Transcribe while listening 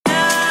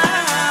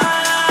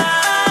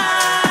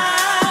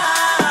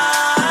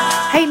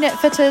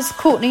Netfitters,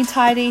 Courtney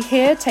Tairi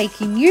here,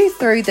 taking you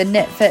through the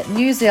NetFit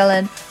New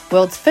Zealand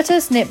World's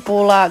Fittest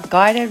Netballer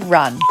Guided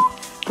Run.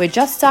 We're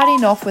just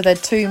starting off with a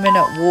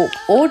 2-minute walk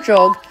or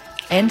jog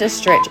and a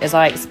stretch as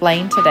I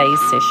explain today's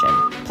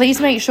session.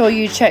 Please make sure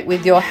you check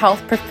with your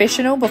health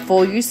professional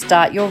before you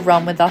start your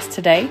run with us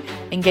today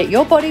and get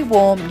your body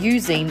warm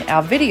using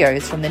our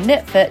videos from the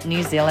NetFit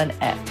New Zealand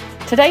app.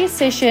 Today's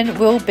session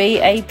will be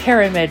a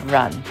pyramid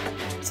run.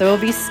 So we'll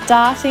be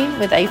starting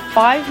with a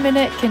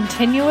 5-minute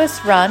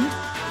continuous run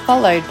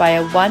followed by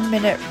a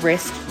 1-minute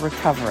rest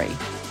recovery.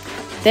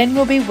 Then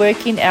we'll be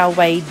working our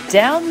way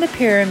down the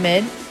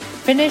pyramid,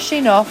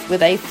 finishing off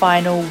with a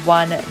final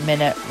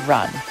 1-minute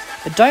run.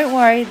 But don't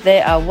worry,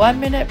 there are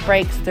 1-minute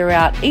breaks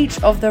throughout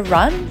each of the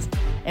runs,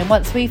 and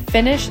once we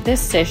finish this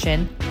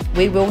session,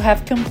 we will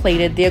have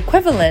completed the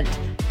equivalent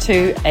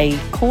to a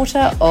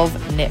quarter of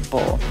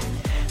netball.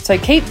 So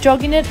keep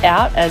jogging it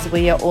out as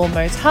we are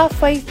almost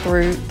halfway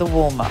through the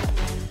warm-up.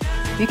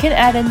 You can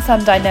add in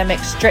some dynamic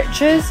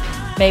stretches,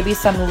 maybe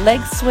some leg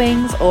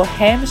swings or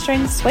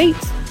hamstring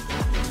sweeps.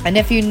 And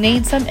if you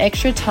need some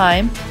extra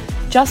time,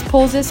 just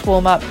pause this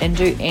warm-up and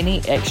do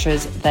any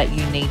extras that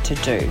you need to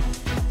do.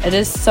 It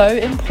is so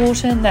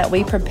important that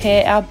we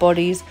prepare our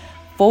bodies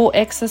for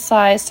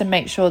exercise to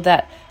make sure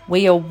that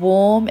we are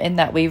warm and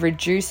that we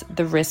reduce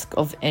the risk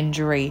of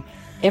injury.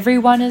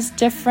 Everyone is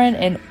different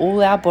and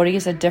all our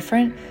bodies are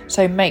different,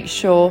 so make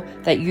sure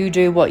that you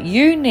do what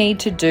you need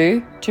to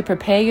do to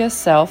prepare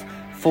yourself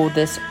for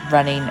this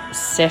running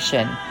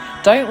session.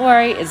 Don't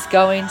worry, it's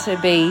going to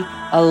be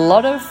a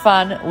lot of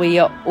fun. We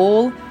are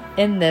all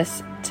in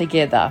this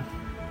together.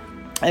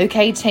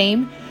 Okay,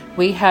 team,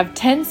 we have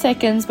 10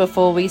 seconds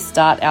before we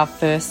start our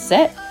first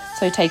set,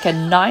 so take a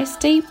nice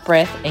deep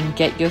breath and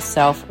get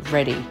yourself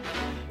ready.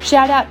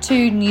 Shout out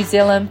to New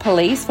Zealand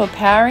Police for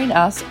powering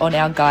us on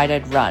our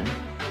guided run.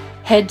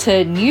 Head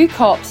to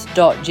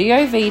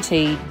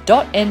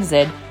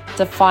newcops.govt.nz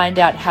to find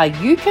out how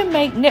you can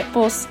make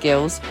netball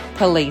skills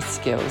police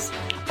skills.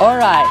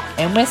 Alright,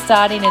 and we're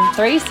starting in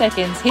 3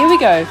 seconds. Here we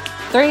go.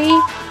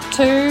 3,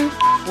 2,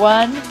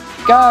 1,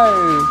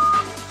 go!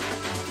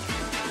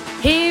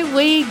 Here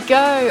we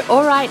go.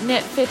 Alright,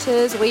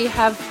 Netfitters, we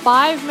have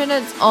 5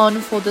 minutes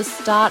on for the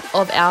start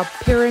of our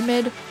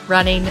pyramid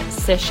running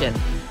session.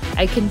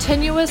 A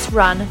continuous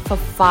run for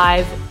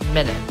 5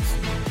 minutes.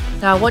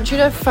 Now I want you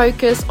to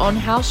focus on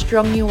how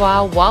strong you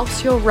are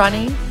whilst you're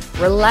running.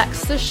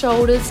 Relax the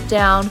shoulders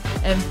down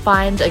and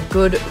find a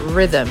good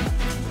rhythm.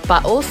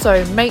 But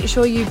also make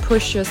sure you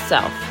push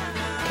yourself.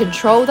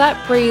 Control that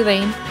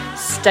breathing.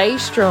 Stay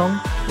strong.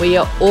 We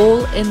are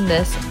all in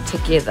this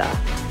together.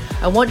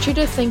 I want you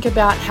to think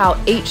about how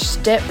each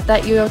step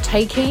that you're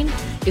taking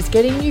is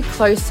getting you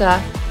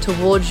closer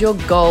towards your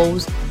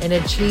goals and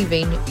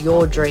achieving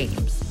your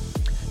dreams.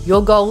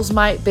 Your goals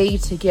might be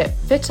to get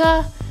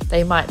fitter.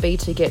 They might be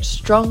to get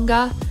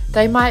stronger.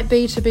 They might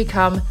be to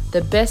become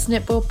the best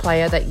netball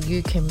player that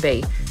you can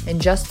be.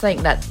 And just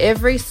think that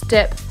every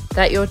step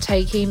that you're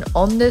taking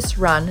on this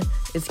run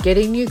is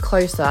getting you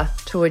closer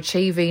to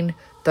achieving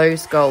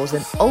those goals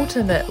and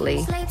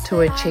ultimately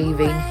to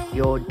achieving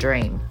your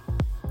dream.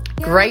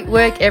 Great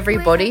work,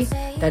 everybody.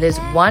 That is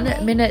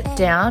 1 minute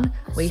down.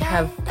 We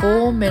have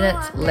 4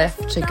 minutes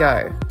left to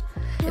go.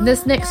 In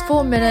this next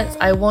 4 minutes,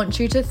 I want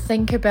you to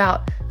think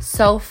about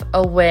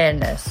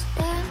self-awareness.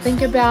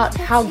 Think about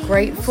how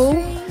grateful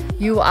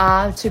you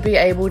are to be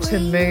able to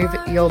move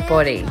your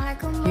body.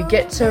 You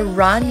get to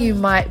run, you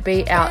might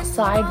be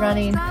outside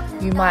running,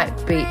 you might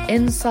be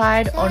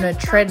inside on a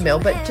treadmill,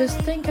 but just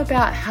think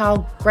about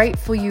how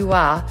grateful you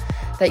are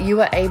that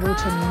you are able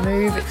to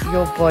move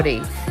your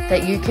body,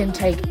 that you can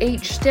take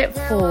each step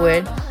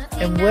forward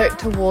and work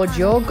towards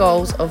your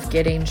goals of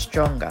getting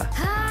stronger.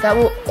 That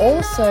will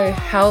also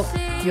help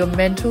your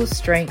mental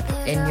strength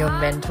and your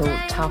mental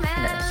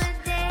toughness.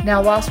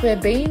 Now, whilst we're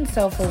being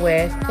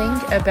self-aware,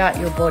 think about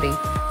your body.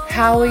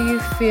 How are you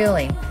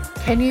feeling?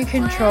 Can you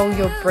control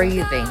your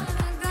breathing?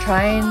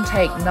 Try and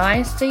take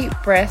nice deep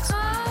breaths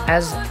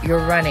as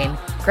you're running.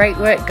 Great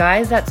work,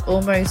 guys. That's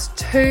almost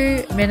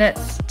 2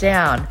 minutes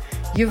down.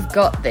 You've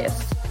got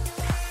this.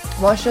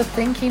 Whilst you're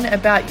thinking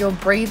about your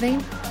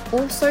breathing,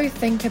 also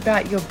think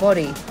about your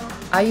body.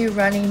 Are you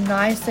running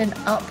nice and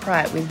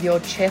upright with your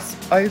chest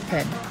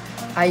open?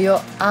 Are your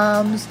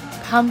arms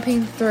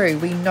pumping through?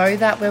 We know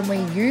that when we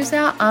use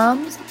our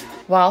arms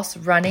whilst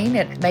running,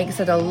 it makes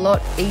it a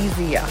lot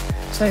easier.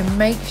 So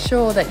make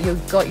sure that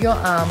you've got your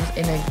arms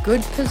in a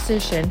good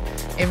position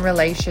in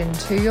relation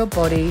to your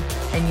body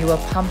and you are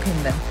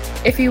pumping them.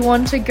 If you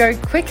want to go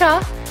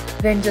quicker,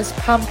 then just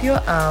pump your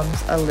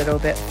arms a little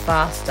bit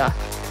faster.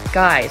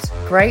 Guys,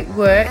 great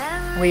work.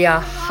 We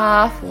are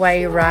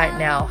halfway right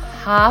now.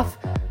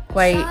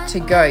 Halfway to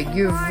go.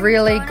 You've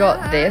really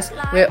got this.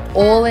 We're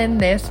all in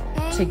this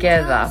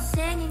together.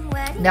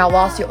 Now,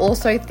 whilst you're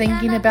also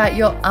thinking about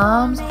your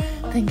arms,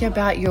 think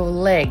about your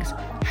legs,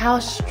 how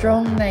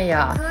strong they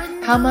are,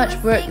 how much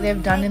work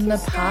they've done in the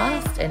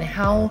past, and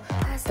how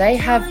they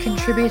have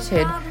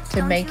contributed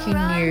to making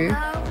you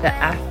the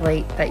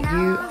athlete that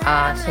you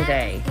are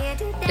today.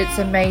 It's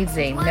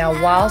amazing. Now,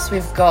 whilst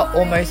we've got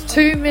almost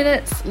 2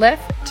 minutes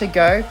left to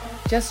go,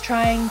 just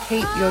try and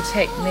keep your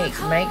technique.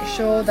 Make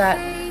sure that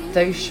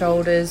those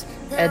shoulders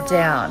are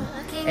down.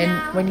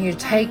 And when you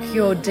take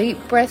your deep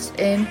breaths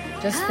in,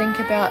 just think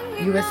about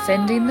you are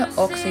sending the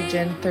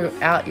oxygen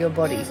throughout your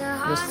body.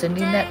 You're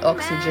sending that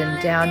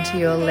oxygen down to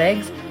your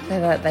legs so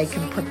that they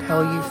can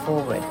propel you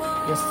forward.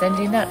 You're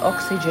sending that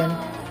oxygen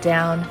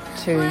down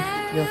to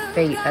your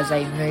feet as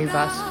they move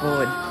us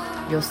forward.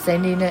 You're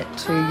sending it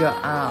to your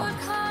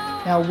arms.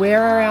 Now,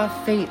 where are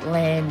our feet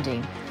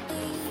landing?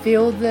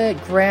 Feel the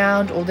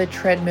ground or the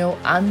treadmill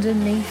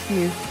underneath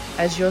you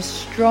as your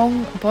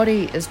strong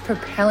body is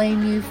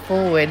propelling you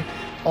forward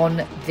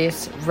on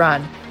this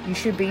run. You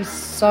should be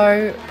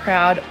so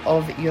proud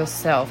of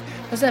yourself.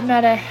 Doesn't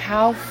matter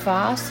how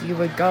fast you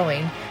were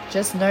going,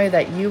 just know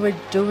that you were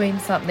doing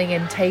something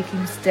and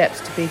taking steps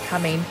to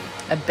becoming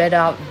a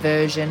better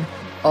version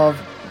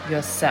of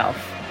yourself.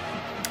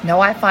 Now,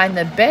 I find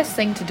the best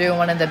thing to do, and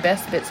one of the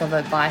best bits of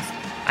advice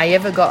I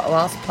ever got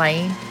whilst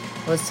playing,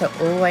 was to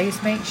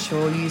always make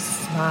sure you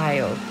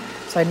smile.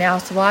 So now,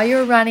 while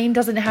you're running,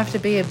 doesn't have to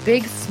be a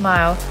big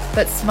smile,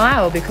 but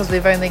smile because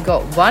we've only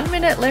got 1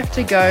 minute left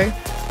to go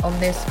on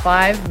this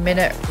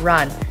 5-minute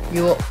run.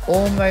 You are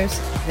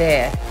almost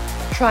there.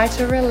 Try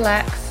to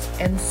relax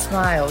and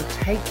smile.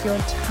 Take your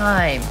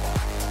time.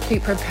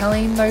 Keep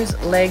propelling those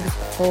legs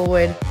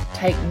forward.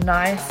 Take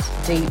nice,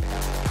 deep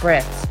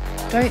breaths.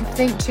 Don't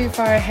think too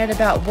far ahead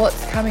about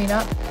what's coming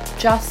up.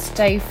 Just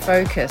stay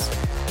focused.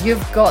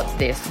 You've got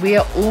this. We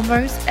are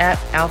almost at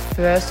our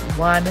first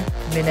 1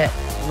 minute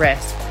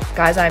rest.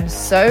 Guys, I'm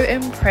so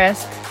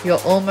impressed.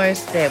 You're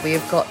almost there. We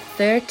have got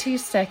 30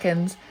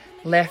 seconds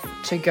left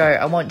to go.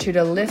 I want you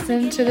to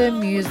listen to the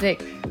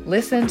music,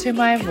 listen to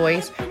my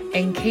voice,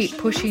 and keep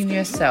pushing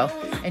yourself.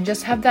 And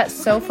just have that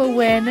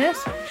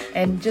self-awareness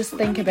and just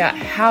think about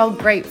how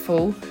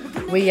grateful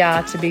we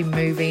are to be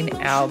moving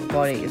our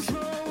bodies.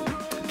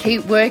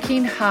 Keep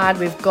working hard.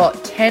 We've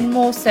got 10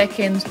 more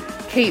seconds.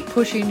 Keep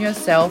pushing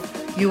yourself.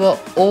 You are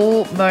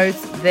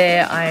almost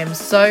there. I am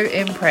so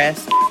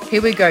impressed.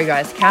 Here we go,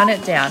 guys. Count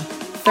it down.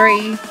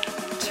 3,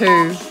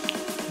 2,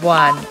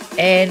 1,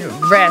 and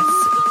rest.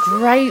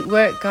 Great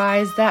work,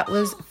 guys. That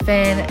was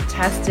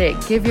fantastic.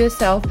 Give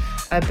yourself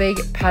a big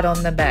pat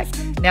on the back.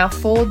 Now,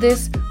 for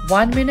this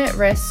 1 minute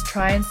rest,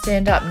 try and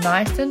stand up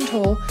nice and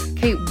tall.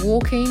 Keep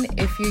walking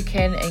if you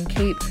can and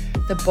keep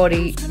the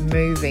body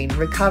moving.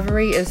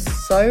 Recovery is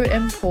so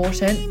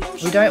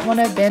important. We don't want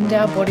to bend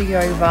our body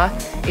over,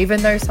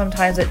 even though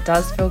sometimes it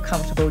does feel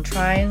comfortable.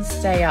 Try and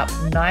stay up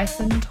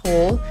nice and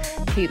tall.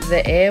 Keep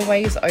the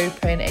airways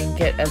open and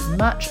get as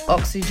much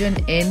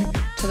oxygen in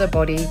to the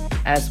body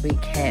as we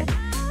can.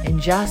 And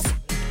just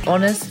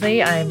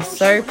honestly, I am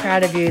so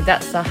proud of you.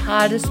 That's the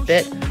hardest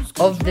bit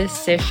of this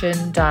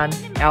session done.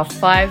 Our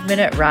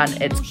 5-minute run.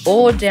 It's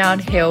all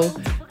downhill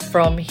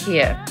from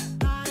here.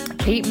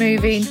 Keep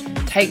moving.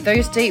 Take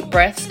those deep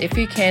breaths if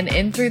you can,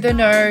 in through the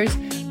nose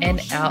and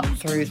out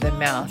through the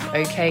mouth.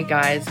 Okay,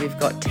 guys, we've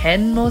got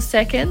 10 more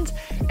seconds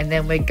and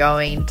then we're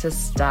going to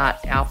start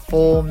our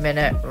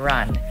 4-minute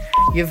run.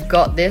 You've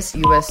got this.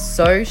 You are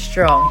so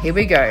strong. Here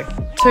we go.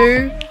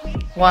 2,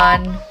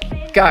 1,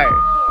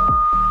 go.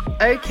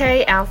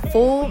 Okay, our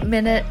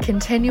 4-minute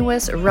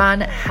continuous run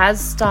has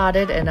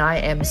started and I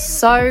am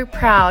so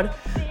proud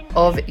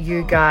of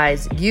you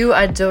guys. You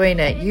are doing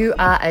it. You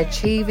are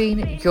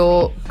achieving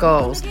your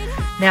goals.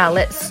 Now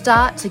let's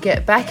start to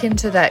get back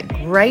into that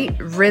great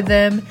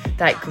rhythm,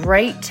 that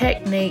great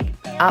technique,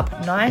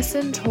 up nice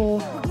and tall,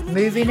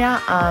 moving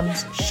our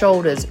arms,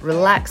 shoulders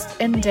relaxed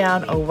and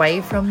down away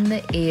from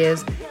the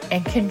ears,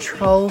 and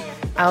control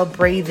our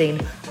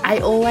breathing. I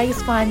always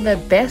find the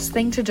best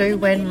thing to do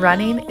when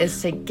running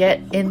is to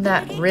get in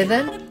that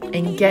rhythm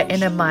and get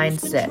in a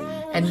mindset.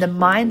 And the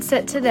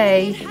mindset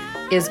today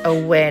is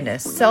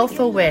awareness,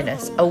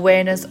 self-awareness,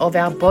 awareness of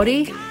our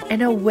body,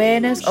 and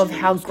awareness of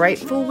how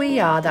grateful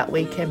we are that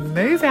we can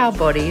move our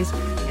bodies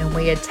and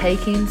we are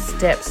taking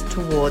steps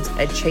towards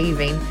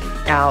achieving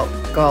our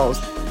goals.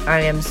 I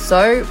am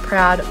so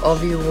proud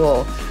of you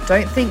all.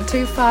 Don't think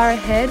too far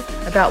ahead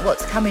about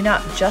what's coming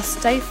up. Just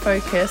stay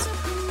focused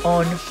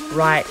on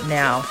right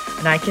now.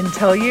 And I can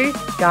tell you,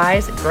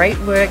 guys, great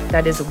work.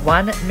 That is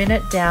 1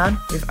 minute down.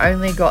 We've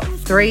only got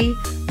 3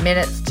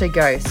 minutes to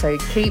go. So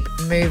keep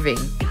moving.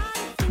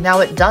 Now,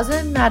 it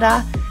doesn't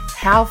matter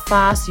how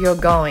fast you're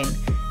going.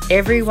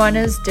 Everyone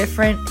is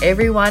different.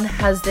 Everyone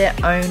has their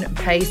own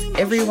pace.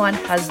 Everyone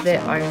has their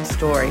own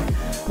story.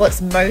 What's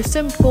most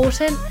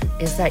important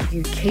is that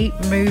you keep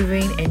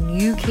moving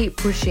and you keep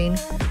pushing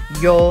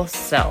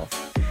yourself.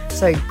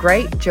 So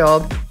great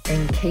job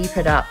and keep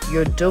it up.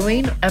 You're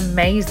doing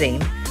amazing.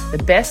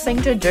 The best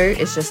thing to do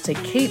is just to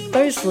keep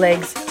those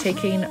legs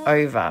ticking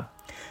over.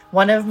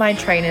 One of my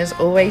trainers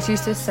always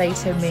used to say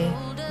to me,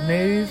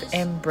 move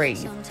and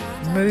breathe,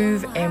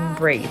 move and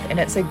breathe. And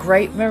it's a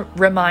great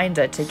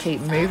reminder to keep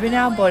moving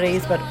our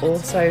bodies, but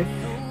also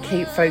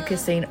keep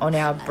focusing on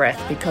our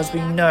breath, because we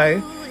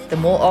know the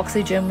more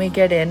oxygen we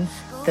get in,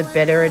 the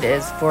better it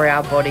is for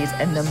our bodies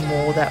and the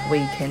more that we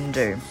can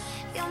do.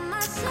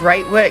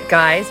 Great work,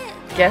 guys.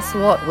 Guess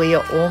what? We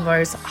are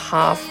almost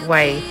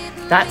halfway.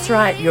 That's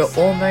right, you're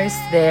almost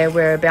there.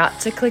 We're about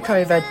to click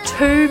over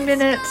 2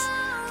 minutes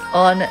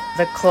on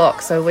the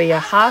clock. So we are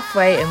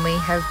halfway and we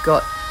have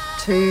got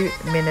 2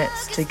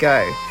 minutes to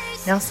go.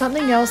 Now,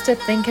 something else to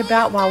think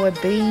about while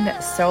we're being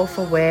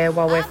self-aware,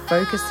 while we're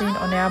focusing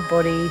on our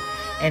body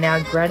and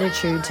our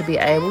gratitude to be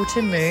able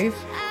to move,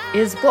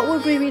 is what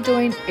would we be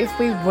doing if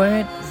we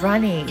weren't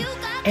running?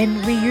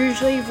 And we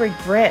usually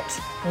regret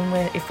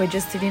if we're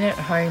just sitting at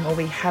home or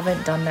we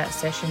haven't done that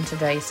session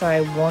today. So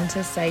I want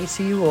to say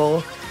to you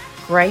all,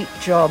 great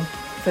job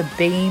for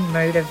being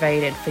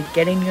motivated, for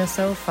getting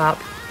yourself up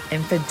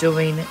and for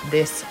doing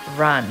this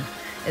run.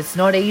 It's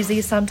not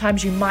easy.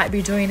 Sometimes you might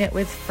be doing it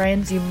with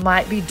friends. You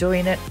might be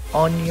doing it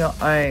on your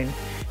own.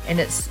 And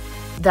it's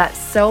that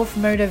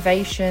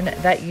self-motivation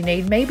that you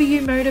need. Maybe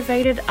you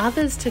motivated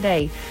others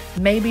today.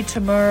 Maybe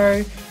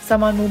tomorrow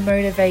someone will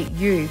motivate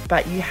you,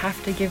 but you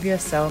have to give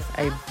yourself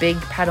a big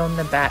pat on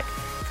the back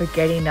for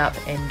getting up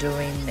and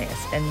doing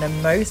this. And the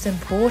most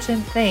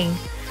important thing,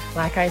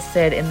 like I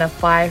said in the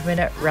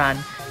 5-minute run,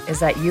 is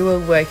that you are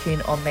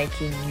working on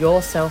making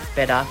yourself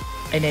better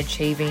and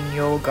achieving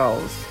your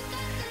goals.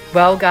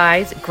 Well,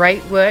 guys,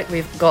 great work.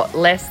 We've got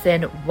less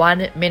than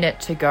 1 minute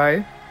to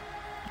go.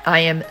 I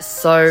am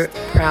so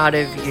proud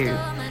of you.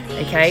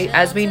 Okay,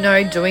 as we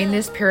know, doing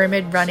this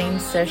pyramid running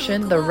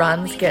session, the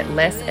runs get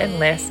less and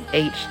less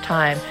each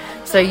time.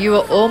 So you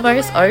are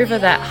almost over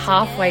that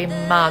halfway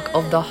mark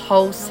of the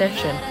whole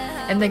session.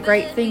 And the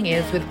great thing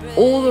is, with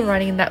all the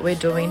running that we're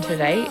doing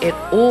today, it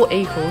all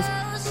equals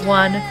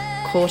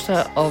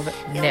 1/4 of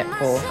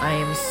netball. I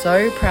am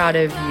so proud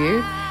of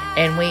you.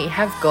 And we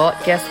have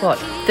got, guess what,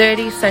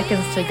 30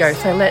 seconds to go.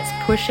 So let's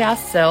push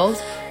ourselves.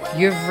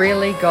 You've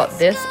really got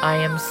this. I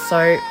am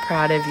so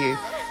proud of you.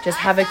 Just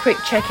have a quick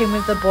check-in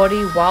with the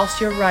body whilst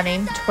you're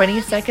running.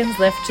 20 seconds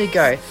left to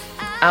go.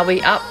 Are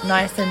we up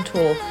nice and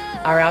tall?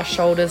 Are our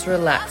shoulders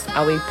relaxed?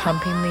 Are we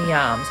pumping the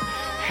arms?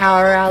 How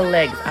are our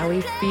legs? Are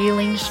we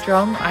feeling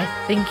strong? I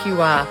think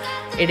you are.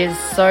 It is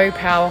so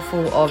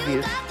powerful of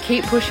you.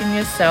 Keep pushing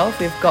yourself.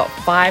 We've got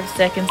 5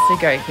 seconds to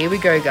go. Here we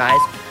go, guys.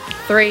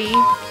 3,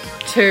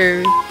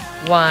 2,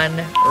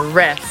 1,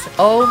 rest.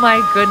 Oh my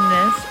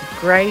goodness,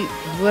 great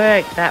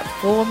work. That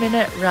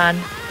 4-minute run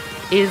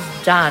is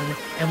done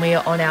and we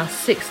are on our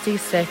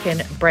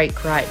 60-second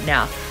break right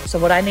now. So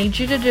what I need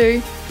you to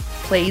do,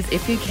 please,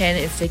 if you can,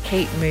 is to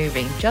keep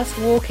moving. Just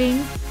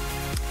walking,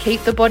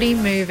 keep the body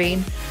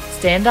moving,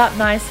 stand up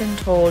nice and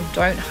tall,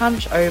 don't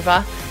hunch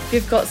over. If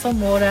you've got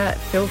some water,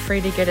 feel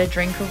free to get a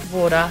drink of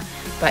water,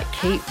 but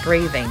keep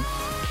breathing.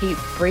 Keep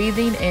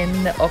breathing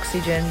in the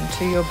oxygen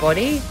to your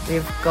body.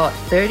 We've got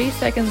 30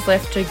 seconds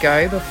left to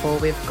go before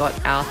we've got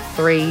our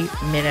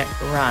 3-minute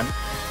run.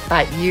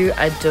 But you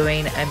are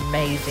doing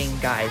amazing,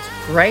 guys.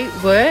 Great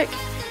work.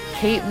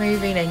 Keep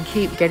moving and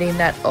keep getting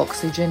that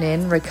oxygen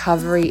in.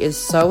 Recovery is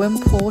so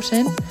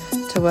important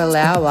to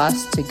allow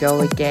us to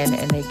go again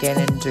and again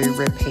and do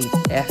repeat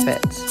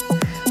efforts.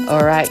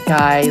 All right,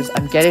 guys,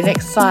 I'm getting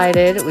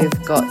excited.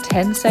 We've got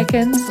 10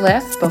 seconds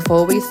left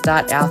before we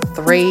start our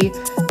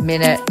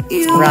 3-minute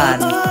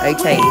run.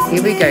 Okay,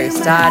 here we go.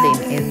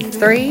 Starting in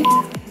 3,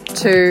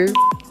 2,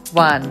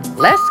 1.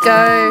 Let's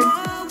go.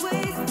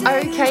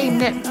 Okay,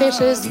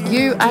 Netfitters,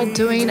 you are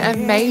doing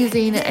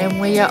amazing and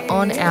we are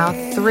on our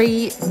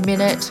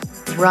 3-minute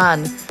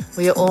run.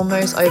 We are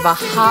almost over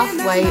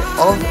halfway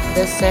of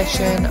the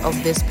session,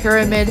 of this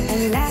pyramid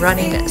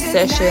running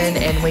session,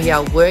 and we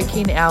are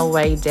working our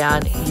way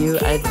down. You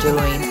are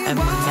doing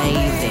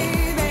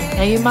amazing.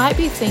 Now you might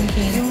be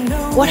thinking,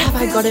 what have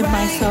I gotten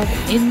myself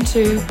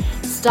into?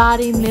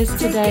 Starting this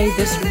today,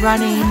 this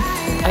running,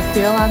 I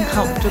feel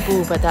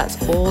uncomfortable, but that's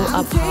all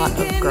a part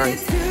of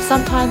growth.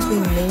 Sometimes we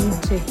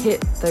need to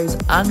hit those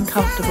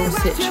uncomfortable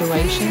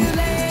situations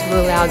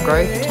to allow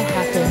growth to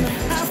happen,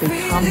 to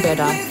become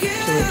better,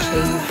 to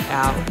achieve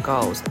our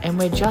goals. And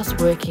we're just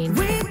working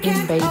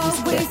in baby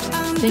steps.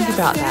 Think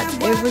about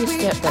that. Every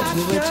step that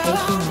you are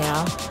taking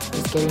now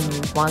is getting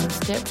you one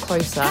step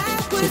closer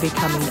to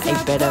becoming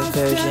a better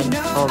version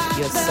of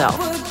yourself.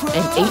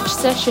 And each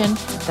session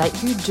that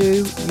you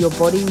do, your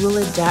body will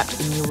adapt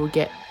and you will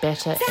get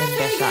better and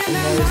better. And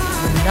there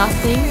is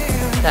nothing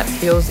that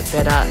feels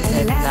better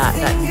than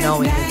that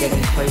knowing you're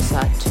getting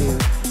closer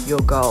to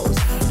your goals.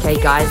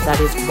 Okay, guys, that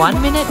is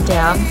 1 minute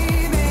down.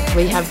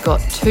 We have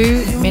got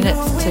 2 minutes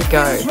to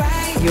go.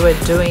 You are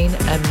doing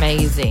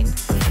amazing.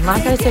 And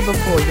like I said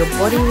before, your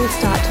body will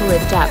start to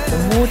adapt.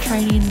 The more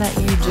training that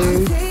you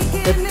do,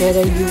 the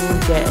better you will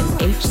get.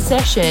 And each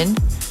session,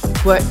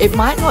 where it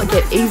might not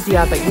get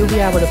easier, but you'll be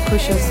able to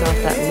push yourself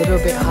that little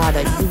bit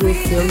harder. You will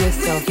feel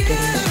yourself getting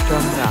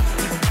stronger,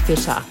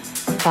 fitter,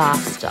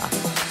 faster.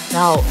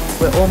 Now,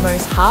 we're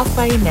almost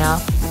halfway now.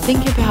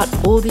 Think about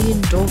all the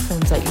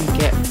endorphins that you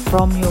get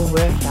from your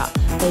workout.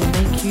 They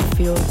make you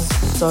feel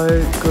so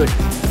good.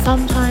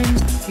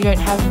 Sometimes you don't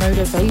have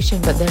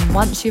motivation, but then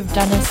once you've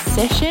done a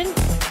session,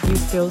 you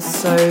feel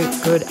so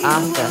good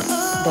after.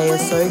 They are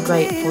so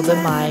great for the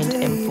mind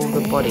and for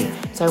the body.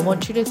 So I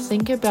want you to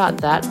think about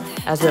that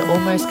as we're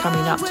almost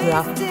coming up to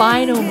our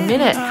final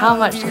minute. How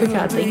much quicker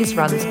are these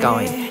runs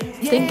going?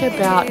 Think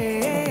about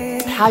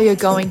how you're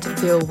going to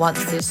feel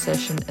once this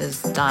session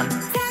is done.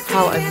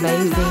 How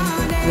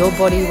amazing your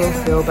body will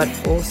feel, but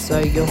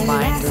also your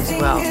mind as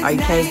well.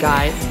 Okay,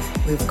 guys,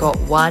 we've got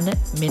 1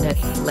 minute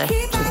left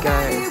to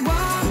go.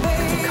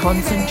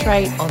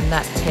 Concentrate on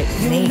that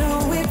technique,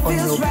 on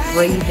your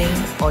breathing,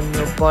 on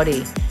your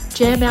body.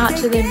 Jam out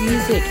to the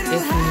music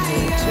if you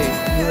need to.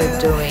 You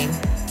are doing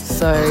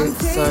so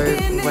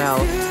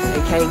well.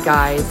 Okay,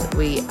 guys,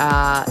 we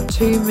are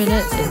 2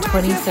 minutes and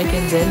 20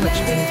 seconds in, which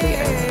means we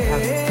only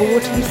have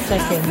 40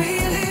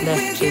 seconds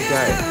left to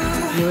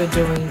go. You are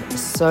doing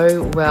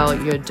so well.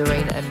 You're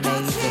doing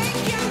amazing.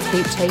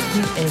 Keep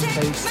taking in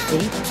those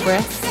deep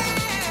breaths,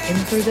 in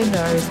through the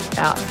nose,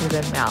 out through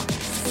the mouth.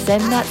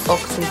 Send that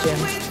oxygen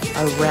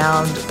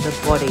around the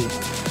body.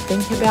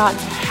 Think about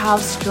how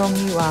strong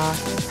you are,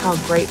 how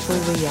grateful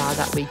we are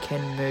that we can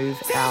move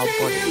our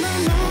body.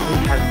 We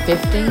have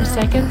 15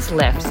 seconds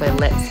left, so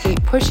let's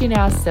keep pushing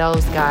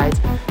ourselves, guys.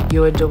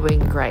 You are doing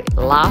great.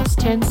 Last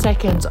 10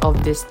 seconds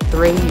of this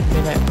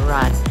 3-minute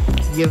run.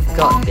 You've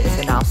got this,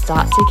 and I'll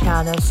start to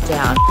count us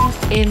down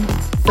in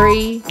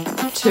 3,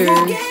 2,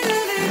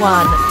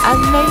 1.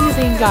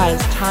 Amazing, guys.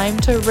 Time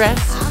to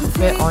rest.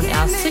 We're on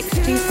our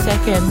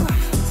 60-second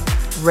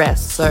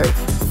rest. So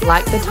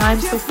like the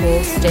times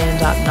before,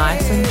 stand up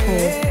nice and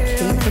tall,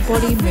 keep the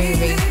body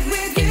moving,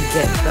 and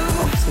get the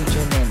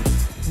oxygen in.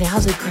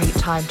 Now's a great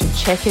time to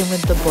check in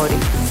with the body,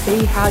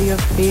 see how you're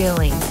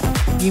feeling.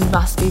 You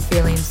must be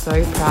feeling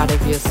so proud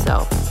of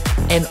yourself.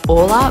 And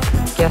all up,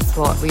 guess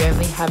what? We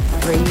only have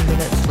 3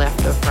 minutes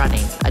left of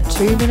running. A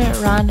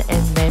 2-minute run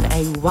and then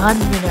a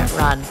 1-minute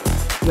run.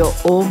 You're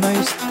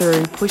almost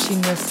through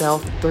pushing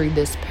yourself through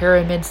this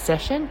pyramid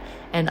session,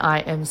 and I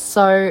am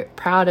so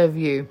proud of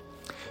you.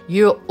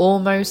 You're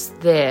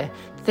almost there.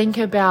 Think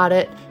about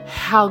it,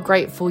 how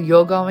grateful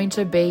you're going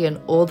to be,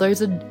 and all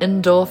those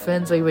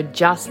endorphins we were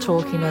just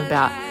talking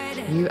about.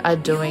 You are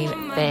doing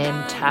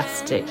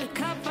fantastic.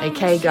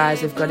 Okay,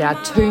 guys, we've got our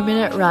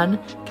 2-minute run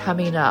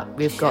coming up.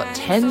 We've got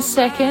 10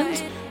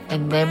 seconds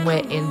and then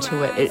we're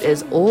into it. It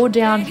is all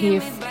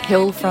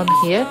downhill from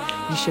here.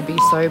 You should be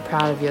so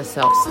proud of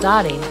yourself.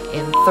 Starting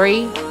in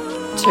 3,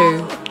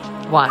 2,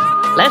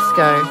 1. Let's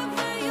go.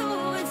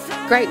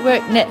 Great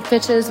work,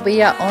 Netfitters.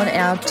 We are on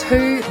our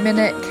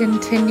 2-minute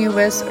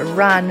continuous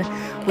run.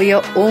 We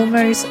are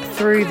almost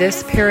through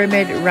this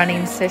pyramid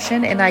running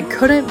session, and I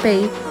couldn't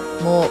be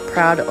more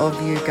proud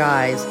of you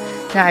guys.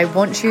 Now, I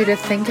want you to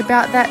think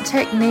about that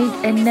technique,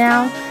 and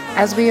now,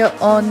 as we are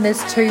on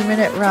this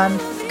 2-minute run,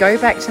 go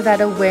back to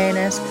that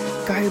awareness,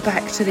 go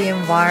back to the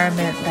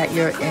environment that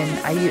you're in.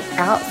 Are you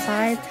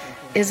outside?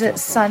 Is it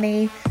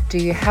sunny? Do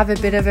you have a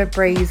bit of a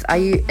breeze? Are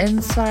you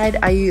inside?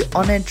 Are you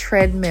on a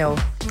treadmill?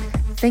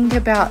 Think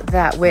about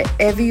that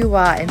wherever you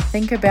are, and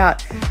think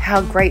about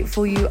how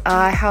grateful you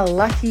are, how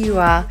lucky you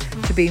are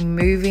to be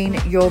moving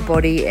your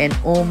body and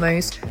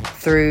almost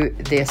through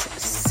this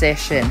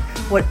session.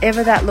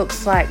 Whatever that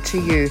looks like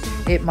to you,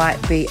 it might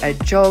be a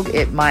jog,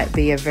 it might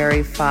be a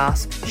very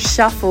fast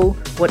shuffle,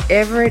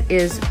 whatever it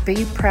is,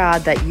 be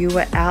proud that you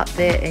are out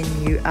there and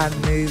you are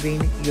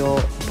moving your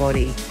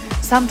body.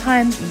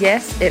 Sometimes,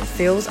 yes, it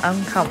feels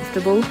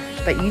uncomfortable,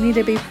 but you need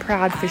to be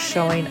proud for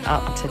showing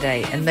up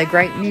today. And the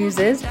great news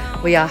is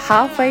we are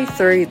halfway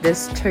through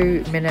this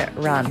 2-minute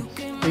run.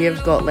 We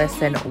have got less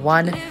than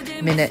 1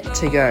 minute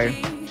to go.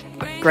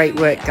 Great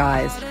work,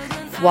 guys.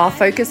 While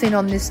focusing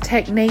on this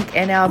technique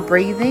and our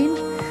breathing,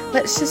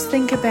 let's just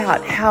think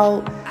about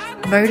how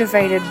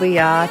motivated we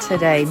are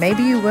today.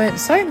 Maybe you weren't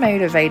so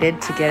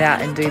motivated to get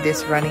out and do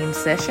this running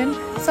session.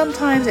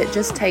 Sometimes it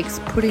just takes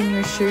putting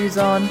your shoes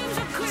on.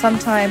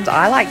 Sometimes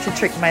I like to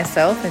trick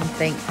myself and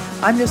think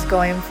I'm just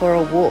going for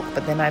a walk,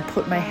 but then I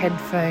put my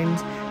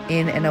headphones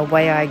in and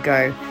away I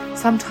go.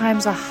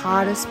 Sometimes the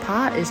hardest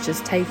part is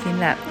just taking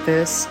that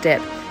first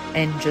step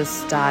and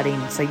just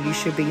starting. So you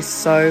should be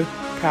so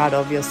proud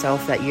of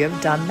yourself that you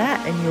have done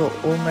that and you're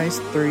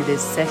almost through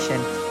this session.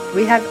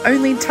 We have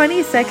only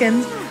 20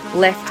 seconds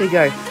left to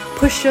go.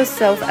 Push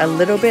yourself a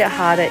little bit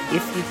harder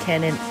if you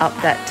can and up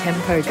that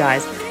tempo,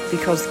 guys,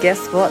 because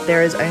guess what?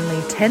 There is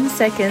only 10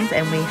 seconds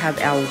and we have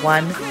our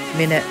 1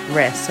 minute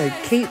rest. So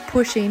keep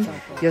pushing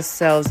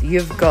yourselves.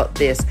 You've got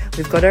this.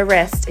 We've got a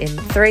rest in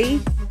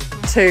 3,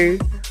 2,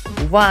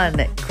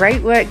 1.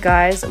 Great work,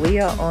 guys. We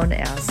are on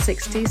our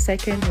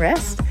 60-second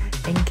rest.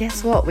 And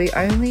guess what? We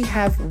only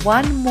have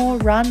one more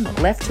run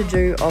left to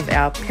do of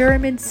our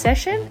pyramid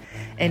session,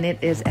 and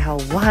it is our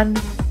 1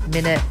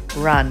 minute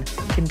run,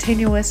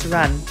 continuous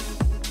run.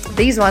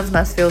 These ones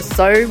must feel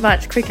so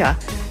much quicker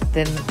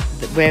than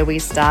where we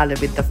started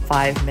with the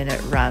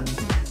 5-minute runs.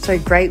 So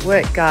great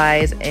work,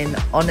 guys, and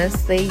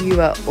honestly,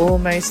 you are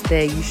almost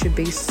there. You should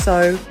be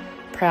so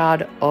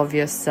proud of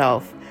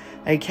yourself.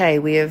 Okay,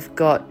 we have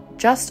got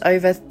just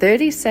over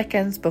 30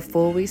 seconds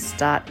before we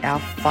start our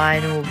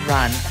final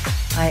run.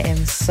 I am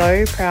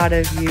so proud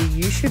of you.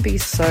 You should be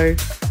so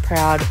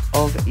proud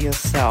of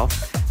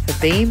yourself.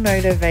 for being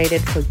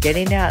motivated, for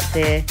getting out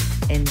there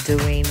and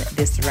doing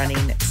this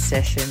running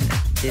session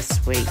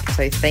this week.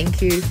 So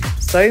thank you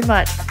so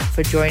much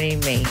for joining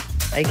me.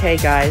 Okay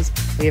guys,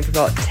 we've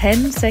got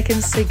 10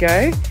 seconds to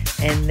go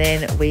and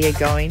then we are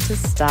going to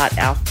start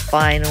our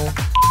final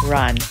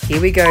run.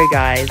 Here we go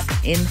guys,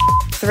 in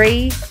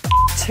 3,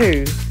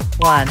 2,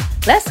 1,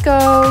 let's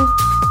go.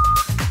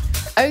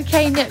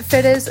 Okay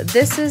Netfitters,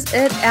 this is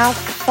it, our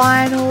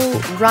final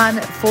run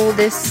for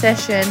this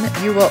session.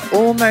 You are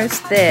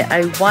almost there,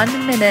 a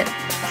 1 minute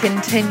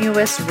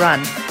continuous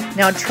run.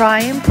 Now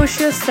try and push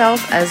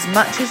yourself as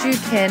much as you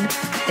can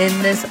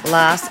in this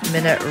last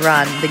minute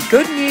run. The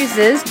good news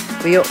is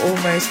we are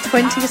almost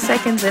 20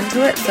 seconds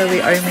into it, so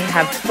we only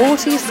have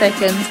 40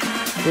 seconds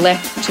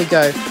left to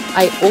go.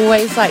 I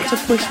always like to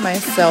push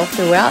myself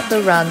throughout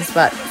the runs,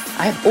 but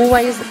I've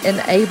always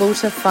been able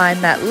to find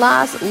that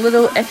last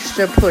little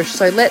extra push.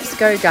 So let's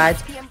go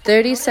guys,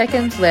 30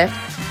 seconds left.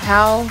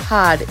 How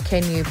hard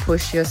can you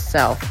push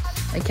yourself?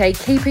 Okay,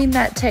 keeping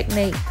that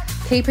technique,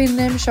 keeping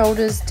them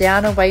shoulders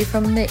down away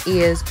from the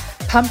ears,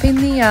 pumping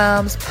the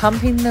arms,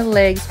 pumping the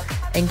legs,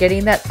 and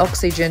getting that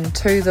oxygen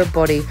to the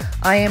body.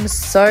 I am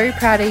so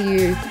proud of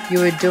you.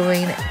 You are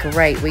doing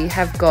great. We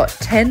have got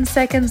 10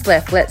 seconds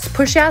left. Let's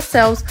push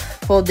ourselves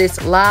for this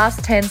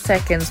last 10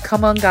 seconds.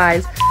 Come on,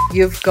 guys.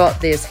 You've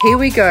got this. Here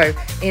we go.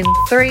 In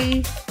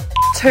 3,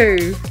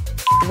 2,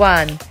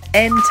 1.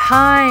 And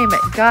time.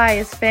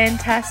 Guys,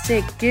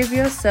 fantastic. Give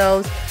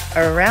yourselves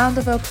a round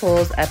of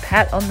applause, a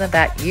pat on the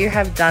back. You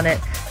have done it.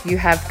 You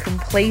have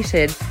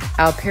completed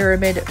our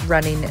pyramid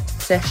running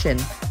session.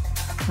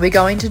 We're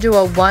going to do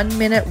a 1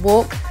 minute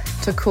walk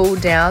to cool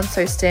down.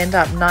 So stand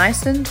up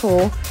nice and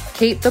tall,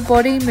 keep the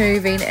body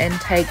moving and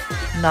take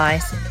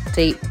nice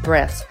deep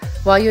breaths.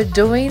 While you're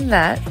doing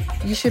that,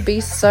 you should be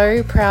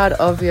so proud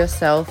of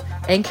yourself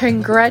and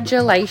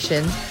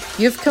congratulations,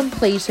 you've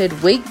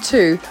completed week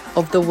 2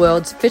 of the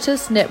world's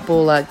fittest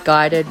netballer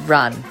guided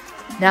run.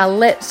 Now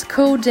let's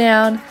cool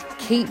down,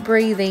 keep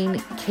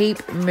breathing,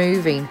 keep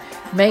moving.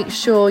 Make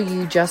sure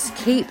you just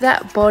keep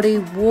that body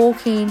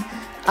walking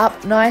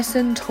up nice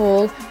and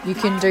tall. You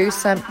can do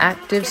some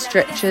active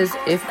stretches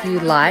if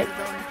you like,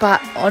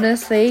 but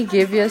honestly,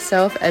 give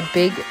yourself a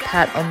big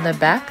pat on the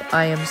back.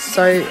 I am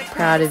so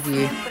proud of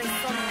you.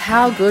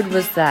 How good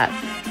was that?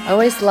 I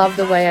always love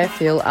the way I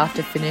feel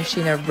after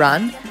finishing a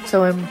run,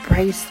 so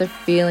embrace the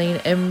feeling,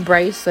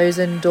 embrace those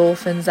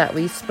endorphins that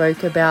we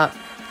spoke about,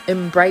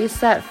 embrace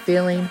that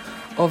feeling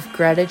of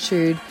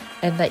gratitude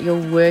and that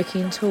you're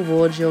working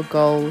towards your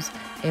goals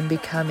and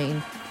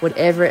becoming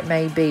whatever it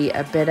may be,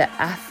 a better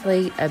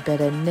athlete, a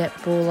better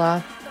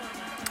netballer,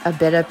 a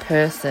better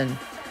person.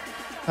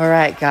 All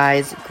right,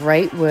 guys,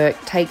 great work.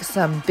 Take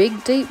some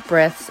big, deep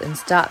breaths and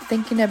start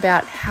thinking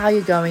about how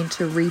you're going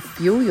to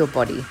refuel your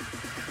body.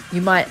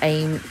 You might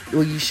aim,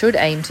 or you should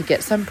aim to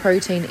get some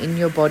protein in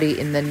your body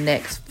in the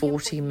next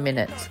 40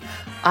 minutes.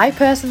 I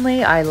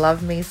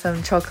love me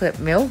some chocolate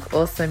milk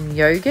or some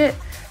yogurt,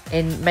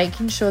 and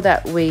making sure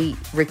that we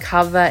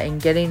recover and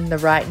getting the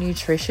right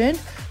nutrition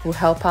will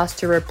help us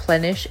to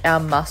replenish our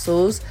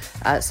muscles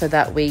so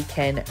that we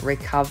can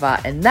recover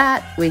and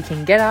that we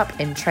can get up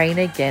and train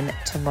again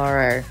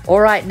tomorrow. All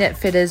right,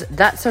 Netfitters,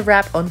 that's a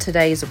wrap on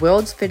today's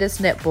World's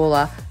Fittest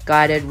Netballer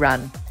guided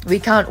run. We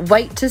can't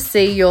wait to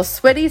see your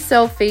sweaty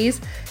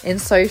selfies in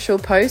social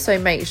posts, so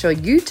make sure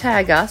you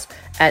tag us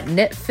at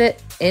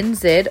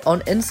NetFitNZ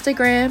on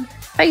Instagram,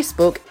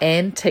 Facebook,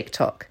 and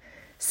TikTok.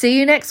 See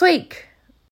you next week.